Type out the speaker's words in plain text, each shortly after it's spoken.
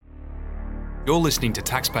You're listening to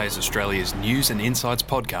Taxpayers Australia's News and Insights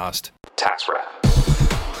podcast, Tax Wrap.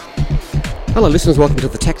 Hello listeners, welcome to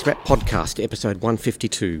the Tax Wrap podcast, episode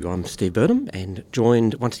 152. I'm Steve Burnham and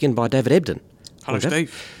joined once again by David Ebden. Hello,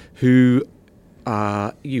 Steve. Who,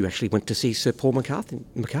 you actually went to see Sir Paul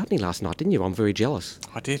McCartney last night, didn't you? I'm very jealous.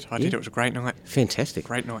 I did. It was a great night. Fantastic.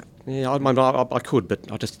 Great night. Yeah, I could,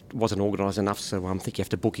 but I just wasn't organised enough, so I think you have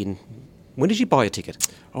to book in. When did you buy a ticket?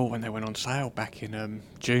 Oh, when they went on sale back in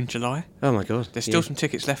June, July. Oh my God. There's still some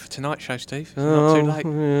tickets left for tonight's show, Steve. It's not too late.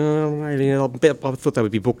 I thought they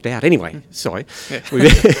would be booked out. Anyway, sorry. Yeah.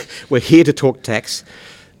 We're here to talk tax,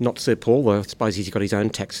 not Sir Paul, though I suppose he's got his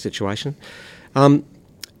own tax situation.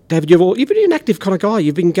 David, you've been an active kind of guy.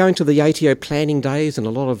 You've been going to the ATO planning days and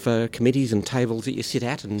a lot of committees and tables that you sit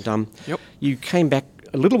at, and you came back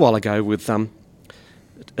a little while ago with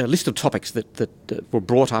a list of topics that were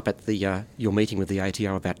brought up at your meeting with the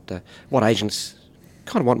ATO about what agents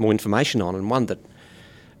kind of want more information on, and one that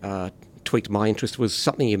tweaked my interest was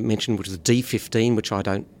something you mentioned, which was D15, which I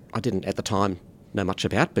didn't at the time know much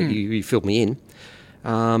about, but you filled me in.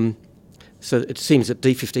 So it seems that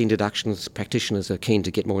D15 deductions practitioners are keen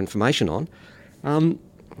to get more information on.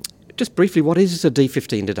 Just briefly, what is a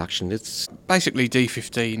D15 deduction? It's basically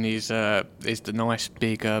D15 is the nice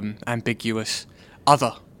big ambiguous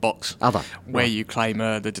other box, where you claim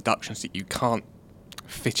the deductions that you can't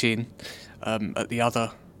fit in at the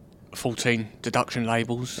other 14 deduction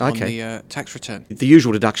labels on the tax return. The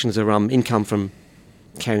usual deductions are income from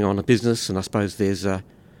carrying on a business, and I suppose there's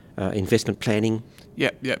investment planning.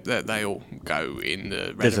 Yep, they all go in the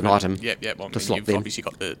relevant. There's an item. Yep. You've obviously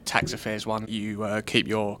got the tax affairs one. You keep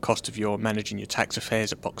your cost of your managing your tax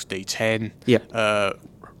affairs at box D10. Yep.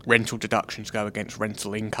 Rental deductions go against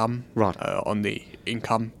rental income. Right. On the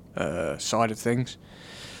income side of things.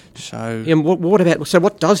 So. Yeah, what about? So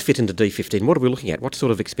what does fit into D15? What are we looking at? What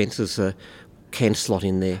sort of expenses can slot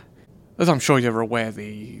in there? As I'm sure you're aware,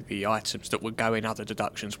 the items that would go in other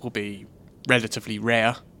deductions will be relatively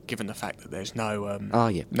rare, given the fact that there's no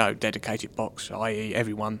dedicated box, i.e.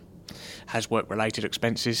 everyone has work-related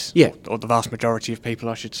expenses, or the vast majority of people,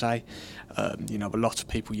 I should say. A lot of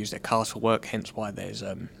people use their cars for work, hence why there's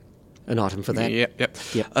an item for that. Yep.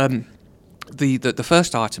 The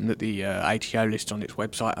first item that the ATO lists on its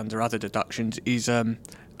website under other deductions is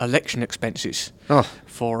election expenses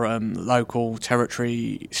for local,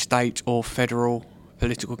 territory, state or federal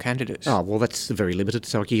political candidates. Oh, well, that's very limited,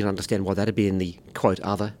 so you can understand why that'd be in the, quote,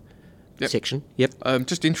 other section. Yep.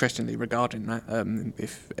 Just interestingly regarding that,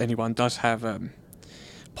 if anyone does have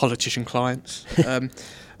politician clients,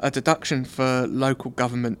 a deduction for local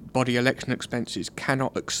government body election expenses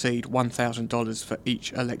cannot exceed $1,000 for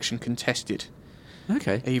each election contested.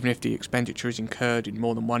 Okay. Even if the expenditure is incurred in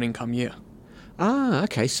more than one income year. Ah,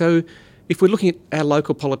 okay. So if we're looking at our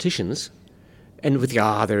local politicians, and with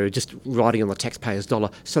they're just riding on the taxpayer's dollar,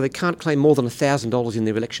 so they can't claim more than $1,000 in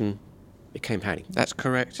their election campaigning. That's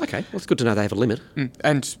correct. Okay, well, it's good to know they have a limit.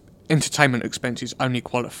 And entertainment expenses only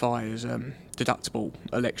qualify as deductible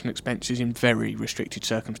election expenses in very restricted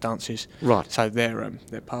circumstances. Right. So they're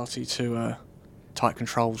party to tight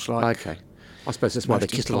controls like. Okay. I suppose that's why they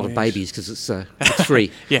kiss a lot of babies, because it's free.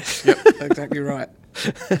 Yes. Yep. Exactly right.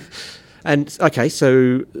 And okay,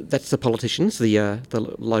 so that's the politicians, the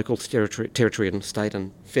local, territory, and state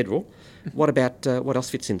and federal. What about what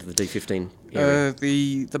else fits into the D15 area?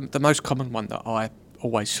 The most common one that I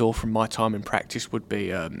always saw from my time in practice would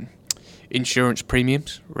be insurance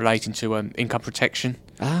premiums relating to income protection.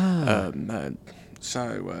 The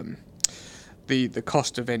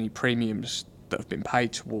cost of any premiums that have been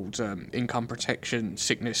paid towards income protection,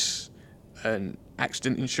 sickness, and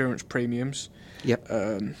accident insurance premiums. Yep.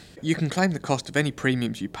 You can claim the cost of any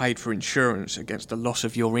premiums you paid for insurance against the loss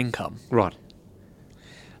of your income. Right.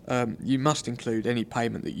 You must include any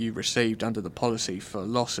payment that you received under the policy for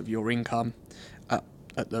loss of your income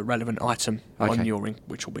at the relevant item on your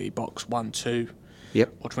which will be box 1, 2,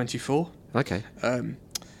 or 24. Okay.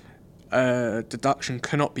 Deduction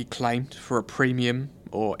cannot be claimed for a premium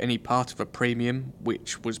or any part of a premium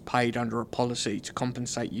which was paid under a policy to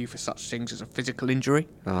compensate you for such things as a physical injury.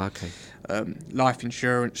 Life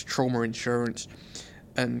insurance, trauma insurance,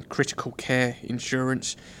 and critical care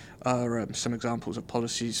insurance are some examples of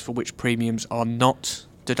policies for which premiums are not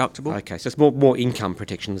deductible. Okay, so it's more income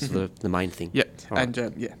protection is the main thing. Yep, right.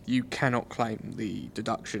 And you cannot claim the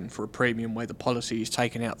deduction for a premium where the policy is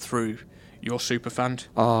taken out through your super fund.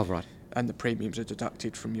 Oh, right. And the premiums are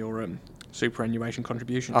deducted from your superannuation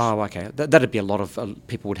contributions. Oh, okay. That'd be a lot of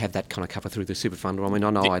people would have that kind of cover through the super fund. I mean, I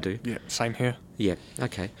know I do. Yeah, same here. Yeah,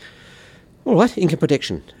 okay. All right, income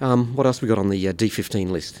protection. What else we got on the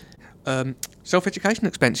D15 list? Self-education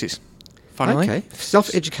expenses. funnily. Okay,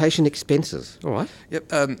 self-education expenses. All right.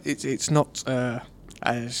 Yep. It's not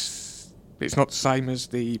it's not the same as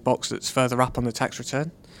the box that's further up on the tax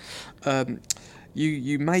return.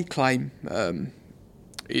 You may claim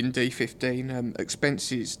in D15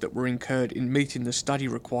 expenses that were incurred in meeting the study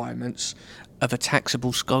requirements of a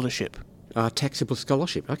taxable scholarship. Taxable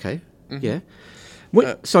scholarship. Okay. Mm-hmm.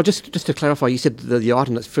 Yeah. So just to clarify, you said the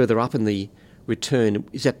item that's further up in the return,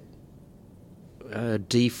 is that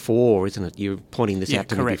D4, isn't it? You're pointing this out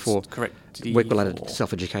to me before. Correct. Work-related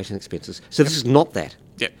self-education expenses. So this is not that?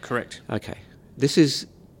 Yep, correct. Okay. This is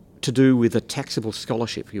to do with a taxable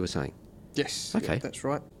scholarship, you were saying? Yes. Okay. Yep, that's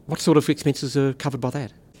right. What sort of expenses are covered by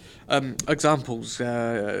that? Examples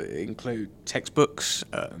include textbooks,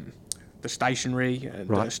 the stationery,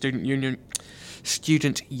 and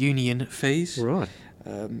student union fees. Right.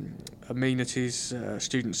 Amenities,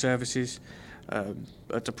 student services,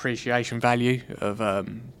 a depreciation value of a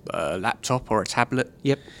laptop or a tablet.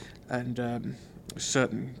 Yep. And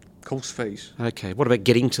certain course fees. Okay. What about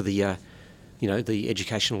getting to the, the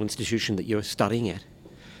educational institution that you're studying at?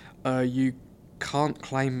 You can't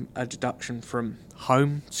claim a deduction from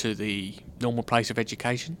home to the normal place of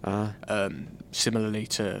education. Similarly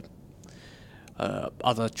to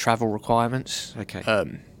other travel requirements. Okay.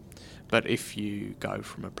 But if you go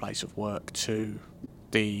from a place of work to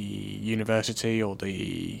the university or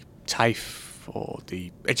the TAFE or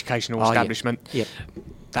the educational establishment,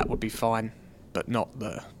 that would be fine, but not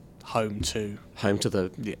the home to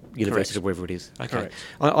the university or wherever it is. Okay. Correct.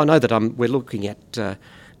 I know that we're looking at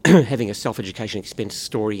having a self-education expense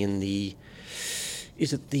story in the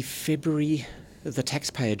February, the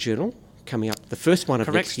Taxpayer Journal coming up, the first one of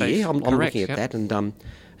next year. I'm looking at that, and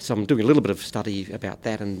so I'm doing a little bit of study about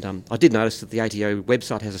that, and I did notice that the ATO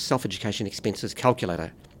website has a self-education expenses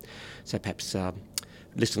calculator, so perhaps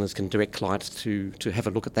listeners can direct clients to have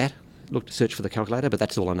a look at that, search for the calculator, but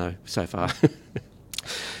that's all I know so far.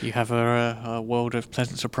 You have a world of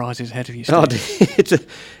pleasant surprises ahead of you, Steve.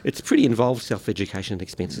 It's pretty involved, self-education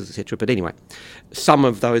expenses, etc. But anyway, some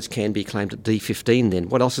of those can be claimed at D15 then.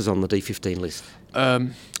 What else is on the D15 list?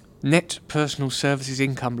 Net personal services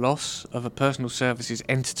income loss of a personal services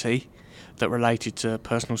entity that related to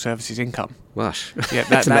personal services income. Gosh. Yeah,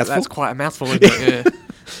 that's quite a mouthful, isn't it? Yeah.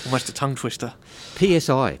 Almost a tongue twister.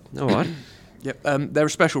 PSI, all right. Yep. There are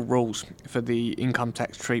special rules for the income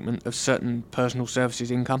tax treatment of certain personal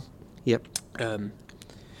services income. Yep.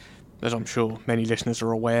 As I'm sure many listeners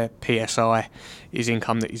are aware, PSI is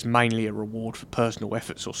income that is mainly a reward for personal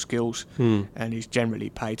efforts or skills and is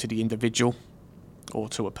generally paid to the individual or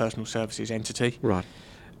to a personal services entity. Right.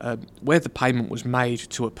 Where the payment was made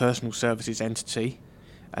to a personal services entity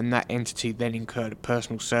and that entity then incurred a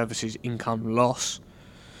personal services income loss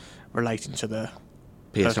relating to the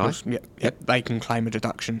PSI? Yep, they can claim a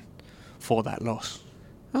deduction for that loss.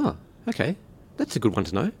 Oh, okay. That's a good one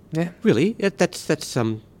to know. Yeah. Really? That's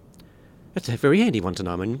a very handy one to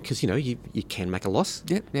know, because, you can make a loss.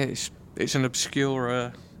 Yeah, it's an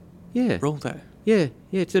obscure rule there. Yeah,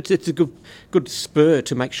 it's a good spur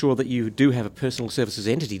to make sure that you do have a personal services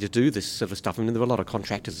entity to do this sort of stuff. I mean, there are a lot of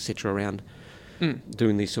contractors, etc., around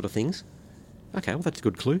doing these sort of things. Okay, well, that's a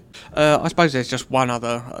good clue. I suppose there's just one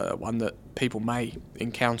other one that people may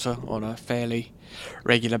encounter on a fairly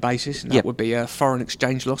regular basis, and that would be foreign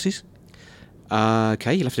exchange losses.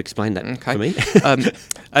 Okay, you'll have to explain that for me.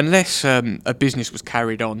 Unless a business was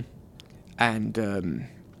carried on and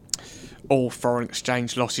all foreign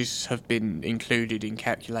exchange losses have been included in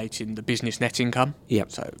calculating the business net income. Yep.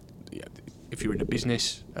 So if you're in a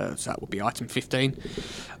business, so that would be item 15.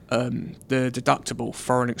 The deductible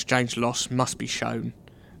foreign exchange loss must be shown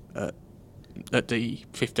at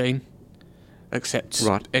D15, except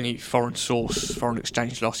any foreign source foreign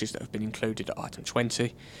exchange losses that have been included at item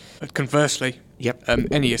 20. Conversely,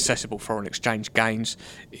 any assessable foreign exchange gains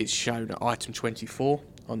is shown at item 24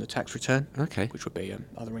 on the tax return, which would be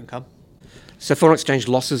other income. So foreign exchange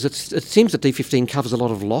losses, it seems that D15 covers a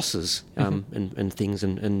lot of losses and things,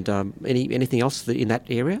 and anything else in that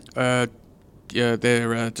area?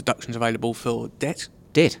 There are deductions available for debt.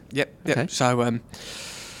 Debt? Yep. Okay. So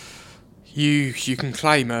you can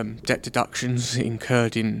claim debt deductions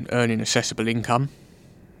incurred in earning assessable income.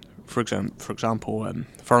 For example,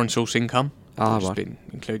 foreign source income, which has been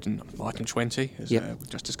included in item 20, as we've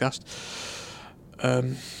just discussed.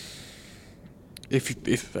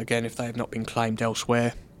 If they have not been claimed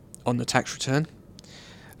elsewhere on the tax return.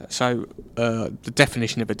 So the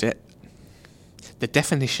definition of a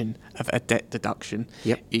debt deduction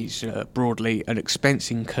is broadly an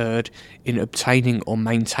expense incurred in obtaining or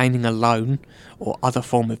maintaining a loan or other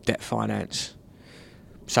form of debt finance.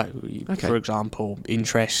 So, for example,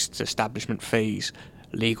 interest, establishment fees,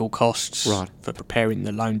 legal costs for preparing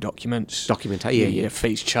the loan documents.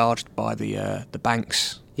 Fees charged by the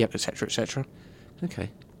banks, etc., etc. Okay.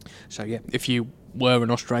 So, if you were an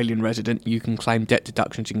Australian resident, you can claim debt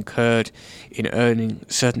deductions incurred in earning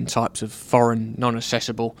certain types of foreign,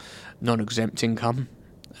 non-assessable, non-exempt income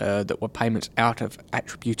that were payments out of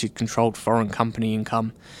attributed controlled foreign company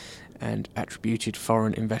income and attributed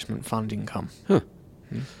foreign investment fund income. Huh.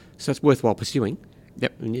 So it's worthwhile pursuing.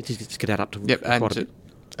 Yep. And you just get that up to quite a bit.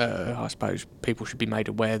 I suppose people should be made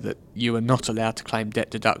aware that you are not allowed to claim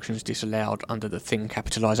debt deductions disallowed under the thin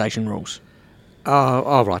capitalisation rules.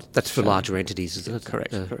 Oh, right. That's for larger entities, isn't it?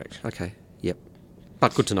 Correct. Okay. Yep.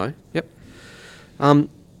 But good to know. Yep. And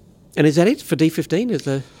is that it for D15? Is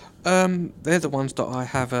there? They're the ones that I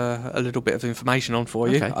have a little bit of information on for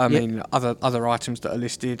you. I mean, other items that are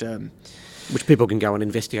listed. Which people can go and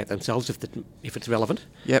investigate themselves if it's relevant.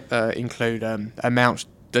 Yep. Include amounts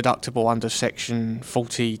deductible under Section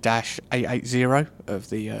 40-880 of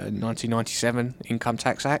the 1997 Income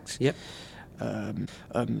Tax Act. Yep.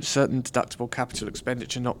 Certain deductible capital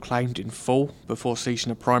expenditure not claimed in full before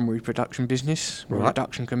ceasing a primary production business. Right.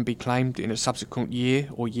 Reduction can be claimed in a subsequent year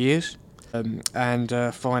or years. And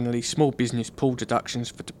finally, small business pool deductions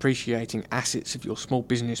for depreciating assets of your small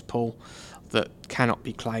business pool that cannot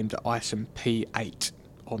be claimed at item P8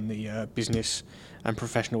 on the business and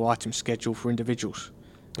professional item schedule for individuals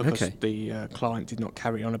because the client did not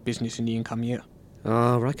carry on a business in the income year.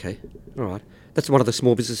 Oh, okay. All right. That's one of the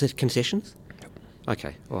small business concessions?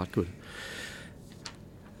 Okay. All right, good.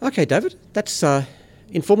 Okay, David, that's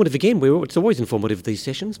informative again. It's always informative, these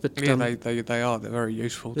sessions. But they are. They're very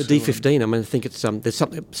useful. The D15, I mean, I think it's there's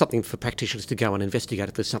something for practitioners to go and investigate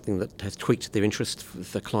if there's something that has tweaked their interest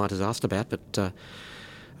the client has asked about. But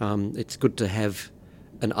it's good to have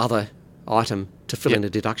an other item to fill in a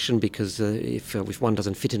deduction because if one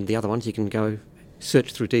doesn't fit into the other ones, you can go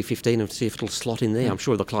search through D15 and see if it'll slot in there. I'm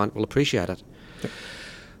sure the client will appreciate it. Yep.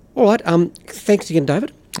 All right. Thanks again,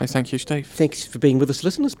 David. Thank you, Steve. Thanks for being with us,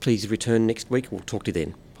 listeners. Please return next week. We'll talk to you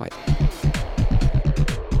then. Bye.